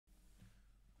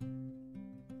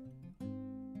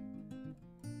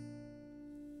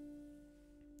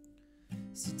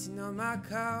Sitting on my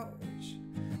couch,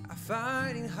 I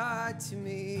find it hard to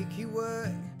make it work.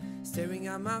 Staring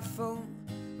at my phone,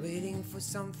 waiting for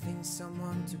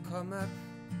someone to come up.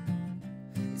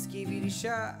 Let's give it a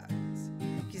shot,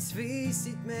 'cause face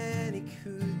it man, it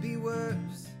could be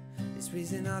worse. Let's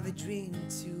raise another dream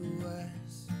to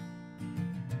us.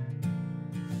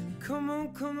 Come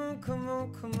on, come on, come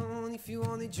on, come on. If you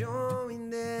wanna join,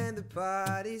 then the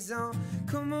party's on.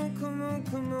 Come on, come on,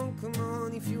 come on, come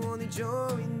on. If you wanna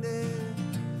join, then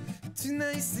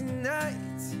tonight's the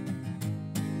night.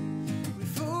 We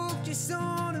focus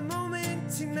on the moment.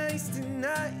 Tonight's the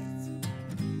night.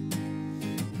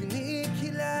 We make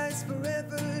it last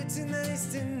forever. Tonight's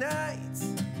the night.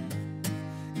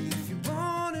 If you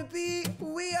wanna be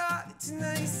who we are,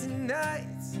 tonight's the night.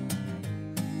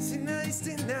 Tonight's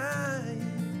the night.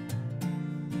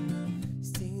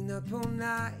 Staying up all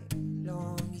night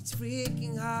long, it's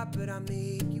freaking hard, but I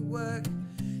make it work.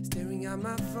 Staring at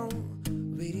my phone,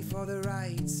 waiting for the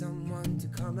right someone to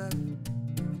come up.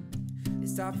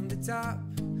 Let's start from the top.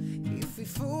 If we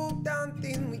fall down,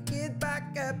 then we get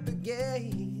back up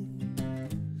again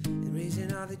and raise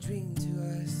another dream to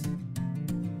us.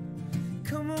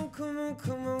 Come on, come on,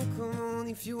 come on, come on.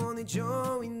 If you wanna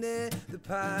join there, the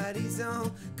party's on.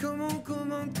 Come on,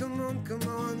 come on, come on, come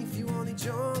on. If you wanna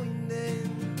join then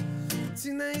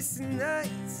tonight's the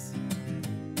night.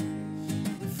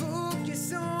 We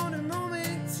focus on the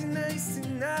moment. Tonight's the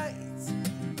night.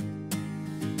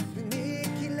 We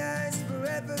make it last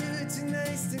forever.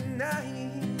 Tonight's the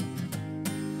night.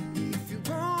 If you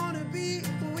wanna be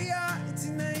who we are,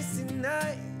 tonight's the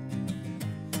night.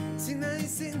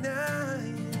 Tonight's the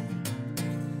night.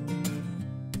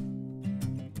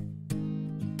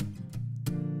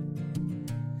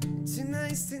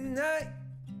 Tonight's the night.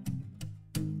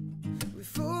 We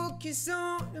focus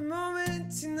on the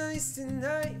moment. Tonight's the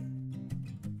night.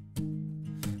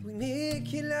 We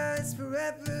make it last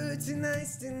forever.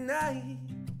 Tonight's the night.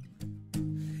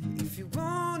 If you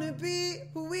wanna be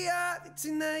who we are,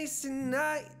 tonight's the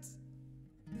night.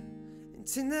 And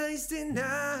tonight's the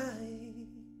night.